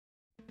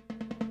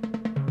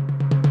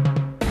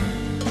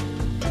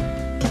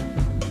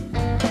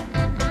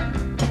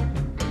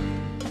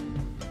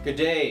Good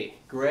day,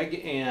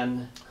 Greg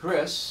and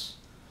Chris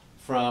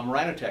from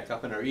RhinoTech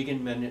up in our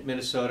Eagan,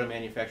 Minnesota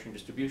Manufacturing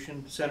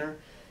Distribution Center.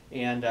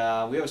 And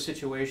we have a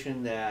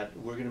situation that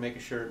we're going to make a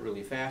shirt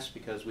really fast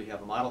because we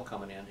have a model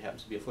coming in,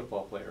 happens to be a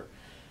football player.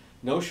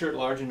 No shirt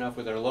large enough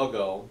with our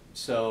logo,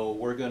 so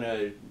we're going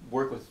to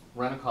work with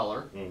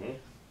RhinoCOLOR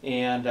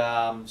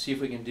and see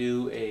if we can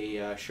do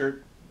a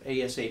shirt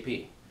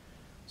ASAP.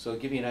 So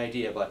it'll give you an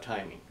idea about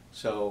timing.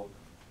 So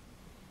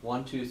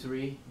 1, 2,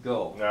 3,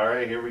 go. All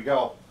right, here we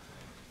go.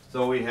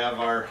 So we have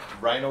our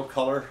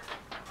RhinoCOLOR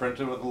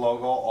printed with the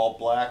logo, all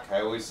black. I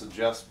always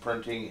suggest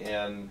printing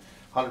in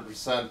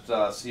 100%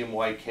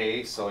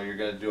 CMYK, so you're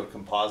going to do a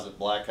composite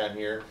black on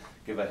here,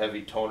 give a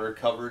heavy toner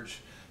coverage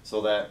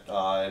so that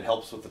it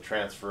helps with the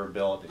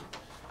transferability.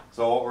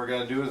 So what we're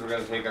going to do is we're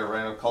going to take our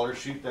RhinoCOLOR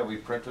sheet that we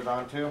printed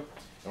onto,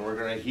 and we're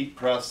going to heat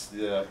press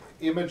the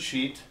image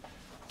sheet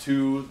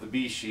to the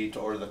B sheet,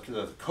 or the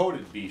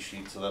coated B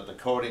sheet, so that the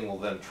coating will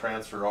then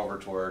transfer over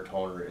to where our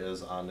toner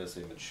is on this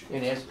image sheet.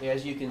 And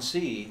as you can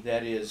see,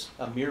 that is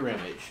a mirror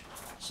image,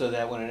 so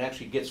that when it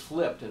actually gets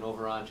flipped and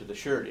over onto the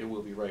shirt, it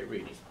will be right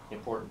reading.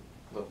 Important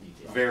little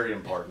detail. Very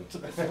important.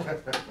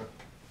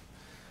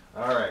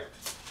 Alright.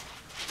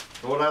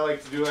 So what I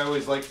like to do, I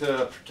always like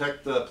to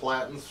protect the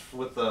platens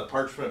with the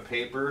parchment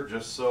paper,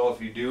 just so if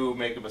you do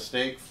make a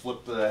mistake,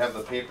 have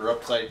the paper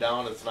upside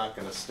down, it's not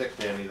going to stick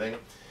to anything.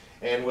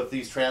 And with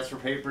these transfer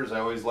papers,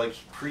 I always like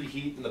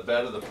preheat in the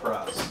bed of the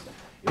press.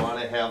 You want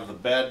to have the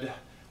bed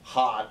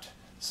hot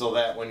so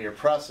that when you're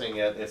pressing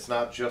it, it's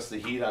not just the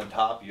heat on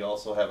top, you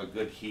also have a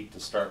good heat to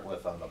start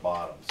with on the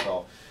bottom.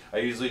 So I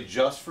usually,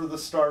 just for the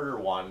starter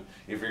one,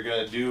 if you're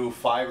going to do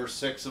 5 or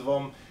 6 of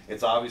them,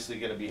 it's obviously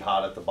going to be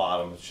hot at the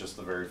bottom. It's just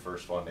the very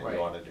first one that you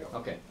want to do.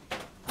 Okay.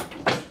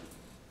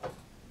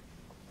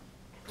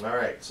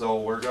 Alright, so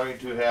we're going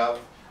to have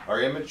our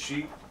image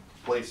sheet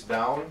placed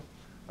down,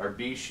 our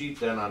B sheet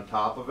then on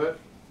top of it.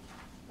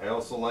 I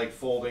also like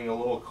folding a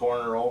little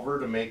corner over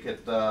to make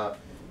it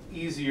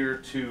easier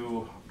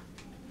to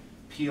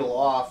peel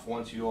off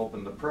once you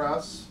open the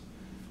press.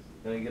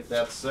 Gonna get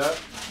that set.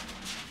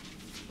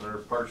 Our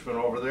parchment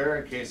over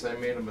there in case I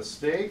made a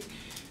mistake.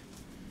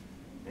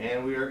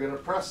 And we are going to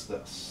press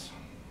this.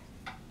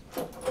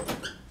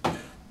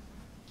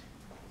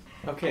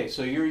 Okay,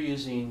 so you're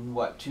using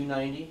what,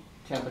 290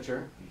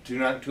 temperature?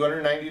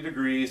 290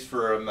 degrees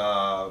for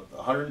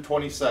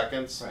 120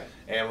 seconds, right.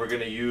 And we're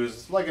going to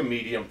use like a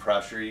medium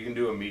pressure. You can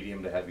do a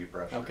medium to heavy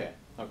pressure. Okay,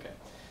 okay.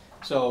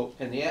 So,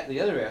 and the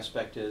other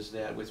aspect is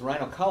that with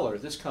RhinoCOLOR,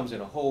 this comes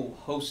in a whole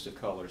host of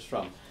colors,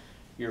 from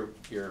your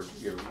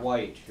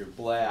white, your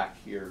black,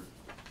 your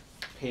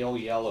pale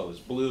yellows,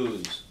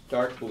 blues,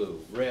 dark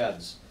blue,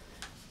 reds,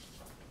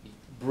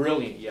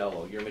 brilliant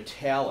yellow, your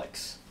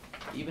metallics.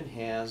 It even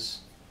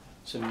has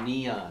some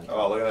neon.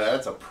 Oh, look at that.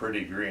 That's a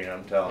pretty green,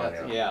 I'm telling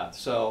you. Yeah,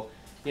 so,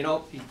 you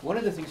know, one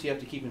of the things you have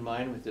to keep in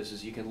mind with this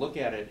is you can look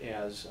at it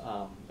as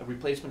a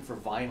replacement for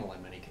vinyl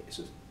in many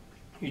cases.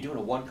 You're doing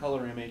a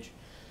one-color image.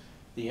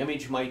 The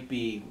image might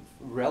be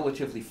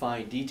relatively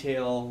fine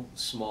detail,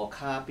 small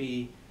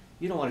copy.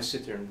 You don't want to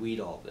sit there and weed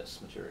all this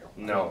material.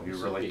 No, you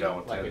really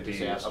don't. Like It'd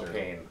be a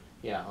pain.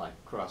 Yeah, like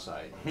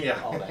cross-eyed,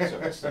 yeah. All that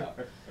sort of stuff.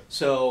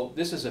 So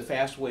this is a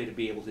fast way to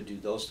be able to do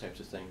those types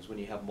of things when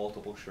you have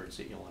multiple shirts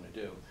that you want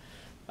to do.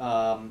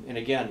 And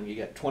again, you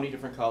got 20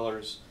 different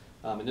colors.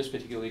 In this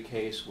particular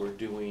case, we're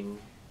doing,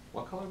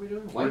 what color are we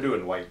doing? White? We're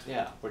doing white.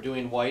 Yeah, we're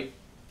doing white.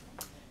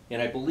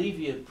 And I believe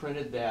you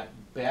printed that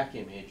back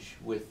image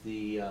with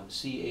the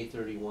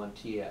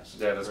CA31TS.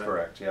 That is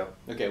correct, yeah.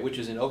 Okay, which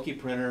is an Oki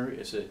printer.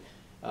 It's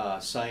a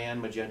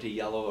cyan, magenta,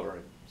 yellow, or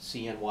a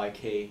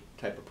CMYK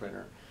type of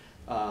printer.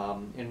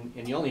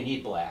 And you only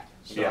need black,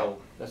 so yeah.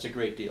 That's a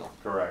great deal.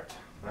 Correct.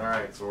 All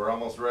right, so we're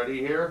almost ready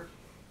here.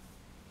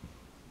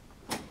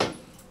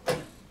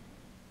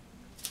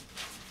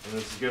 And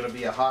this is going to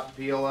be a hot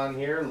peel on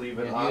here. Leave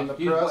it on the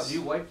press. Do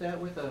you wipe that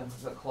with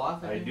a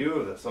cloth? I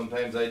do.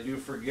 Sometimes I do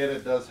forget.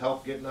 It does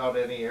help getting out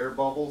any air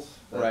bubbles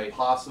that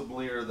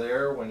possibly are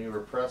there when you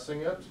were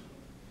pressing it.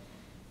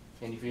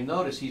 And if you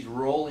notice, he's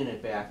rolling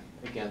it back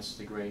against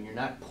the grain. You're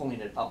not pulling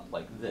it up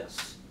like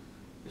this.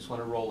 You just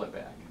want to roll it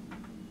back.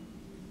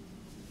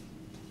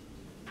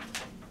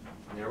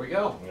 And there we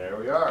go. There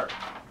we are.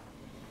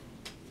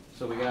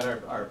 So we got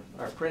our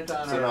print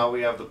on. So now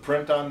we have the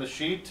print on the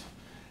sheet.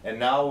 And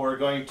now we're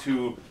going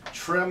to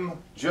trim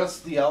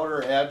just the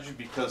outer edge,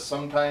 because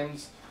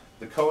sometimes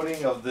the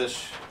coating of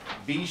this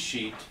B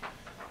sheet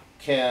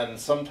can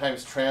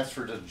sometimes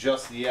transfer to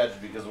just the edge,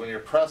 because when you're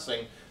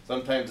pressing,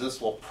 sometimes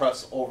this will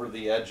press over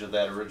the edge of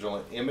that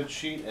original image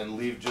sheet and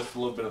leave just a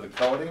little bit of the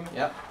coating.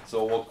 Yep.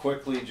 So we'll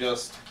quickly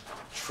just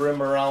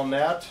trim around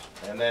that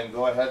and then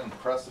go ahead and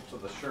press it to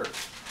the shirt.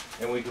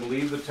 And we can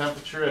leave the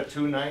temperature at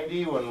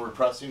 290 when we're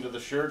pressing to the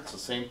shirt. It's the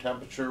same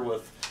temperature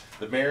with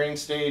the marrying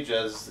stage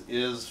as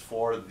is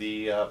for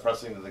the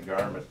pressing to the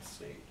garment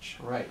stage.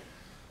 Right.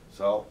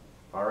 So,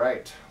 all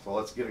right. So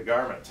let's get a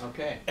garment.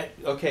 Okay.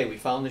 Okay, we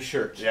found the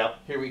shirt. Yep.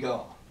 Here we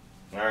go.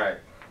 All right.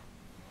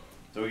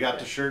 So we got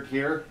the shirt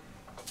here.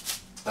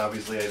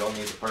 Obviously, I don't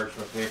need the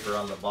parchment paper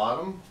on the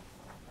bottom.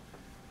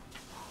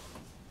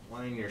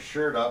 line your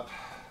shirt up.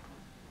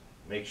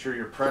 Make sure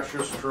your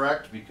pressure's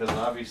correct, because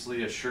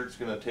obviously a shirt's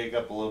going to take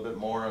up a little bit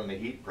more on the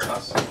heat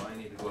press. So I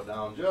need to go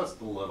down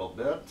just a little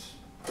bit.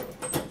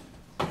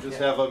 Just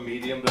have a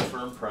medium to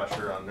firm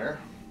pressure on there.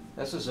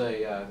 This is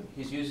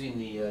he's using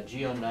the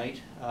Geo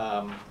Knight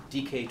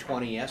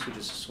DK20S, which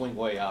is a swing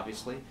way,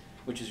 obviously,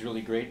 which is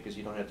really great because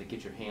you don't have to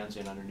get your hands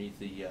in underneath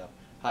the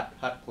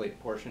hot plate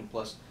portion,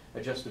 plus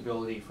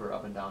adjustability for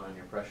up and down on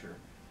your pressure.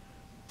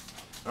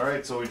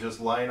 Alright, so we just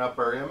line up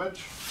our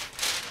image.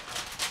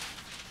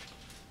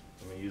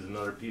 I'm going to use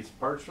another piece of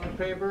parchment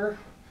paper,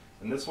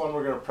 and this one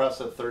we're going to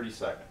press at 30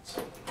 seconds.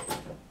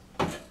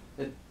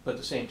 But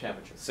the same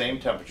temperature? Same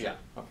temperature. Yeah,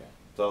 okay.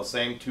 So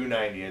same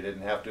 290, I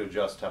didn't have to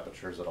adjust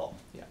temperatures at all.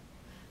 Yeah.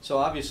 So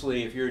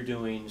obviously if you're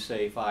doing,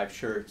 say, 5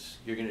 shirts,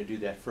 you're going to do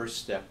that first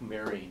step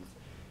mirroring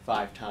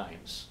 5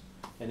 times,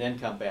 and then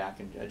come back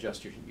and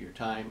adjust your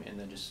time, and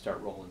then just start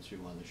rolling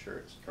through on the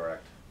shirts.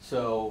 Correct.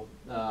 So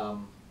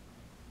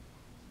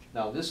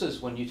now this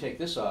is, when you take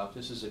this off,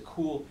 this is a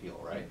cool peel,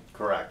 right?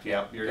 Correct,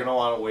 yep. You're going to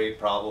want to wait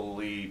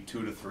probably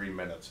 2 to 3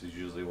 minutes is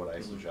usually what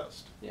I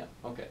suggest. Yeah,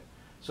 okay.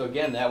 So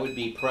again, that would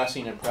be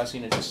pressing and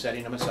pressing and just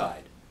setting them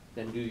aside.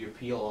 Then do your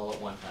peel all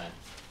at one time.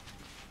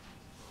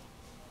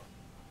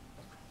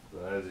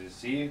 So as you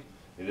see,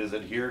 it is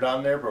adhered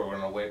on there, but we're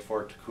going to wait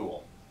for it to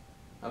cool.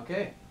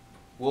 Okay.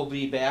 We'll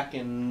be back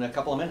in a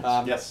couple of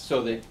minutes. Yes.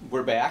 So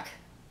we're back.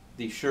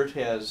 The shirt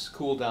has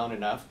cooled down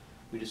enough.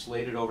 We just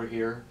laid it over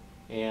here,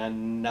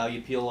 and now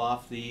you peel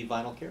off the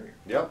vinyl carrier.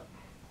 Yep.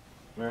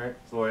 Alright,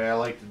 so the way I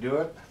like to do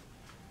it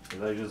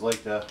is I just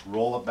like to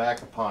roll it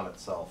back upon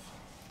itself.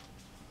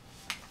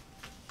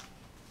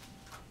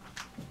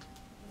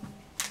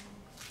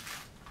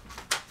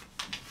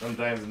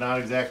 Sometimes not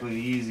exactly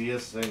the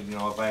easiest, and you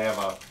know, if I have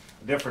a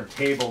different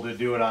table to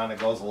do it on, it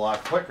goes a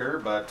lot quicker,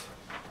 but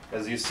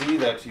as you see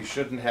that you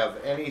shouldn't have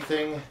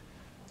anything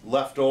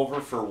left over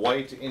for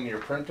white in your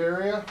print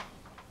area.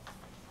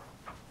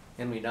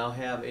 And we now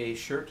have a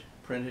shirt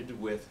printed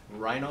with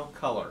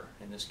RhinoCOLOR,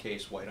 in this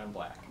case white on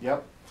black.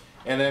 Yep.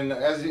 And then,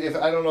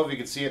 I don't know if you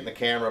can see it in the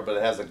camera, but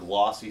it has a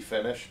glossy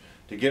finish.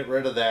 To get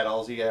rid of that,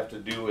 all you have to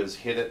do is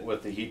hit it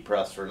with the heat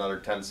press for another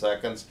 10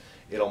 seconds.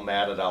 It'll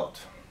mat it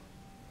out.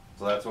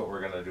 So that's what we're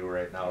going to do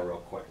right now real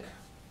quick. Yeah.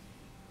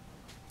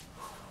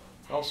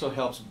 Also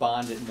helps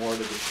bond it more to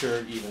the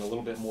shirt, even a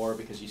little bit more,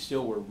 because you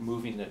still were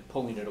moving it,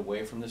 pulling it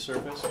away from the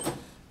surface.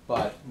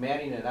 But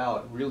matting it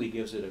out really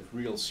gives it a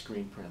real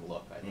screen print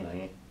look, I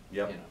think.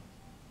 Yep. You know.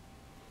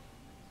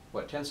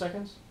 What, 10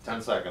 seconds?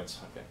 10 seconds.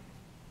 Okay.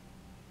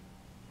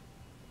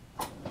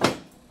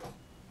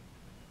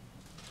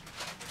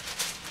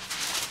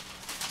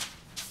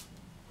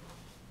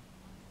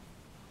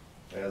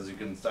 As you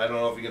can, I don't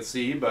know if you can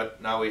see,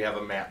 but now we have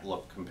a matte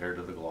look compared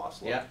to the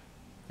gloss look. Yeah,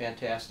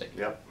 fantastic.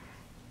 Yep.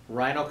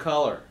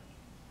 RhinoCOLOR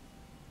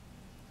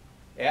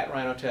at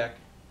RhinoTech.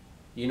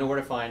 You know where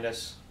to find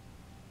us.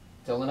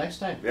 Till the next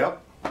time.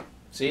 Yep.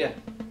 See ya.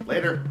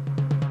 Later.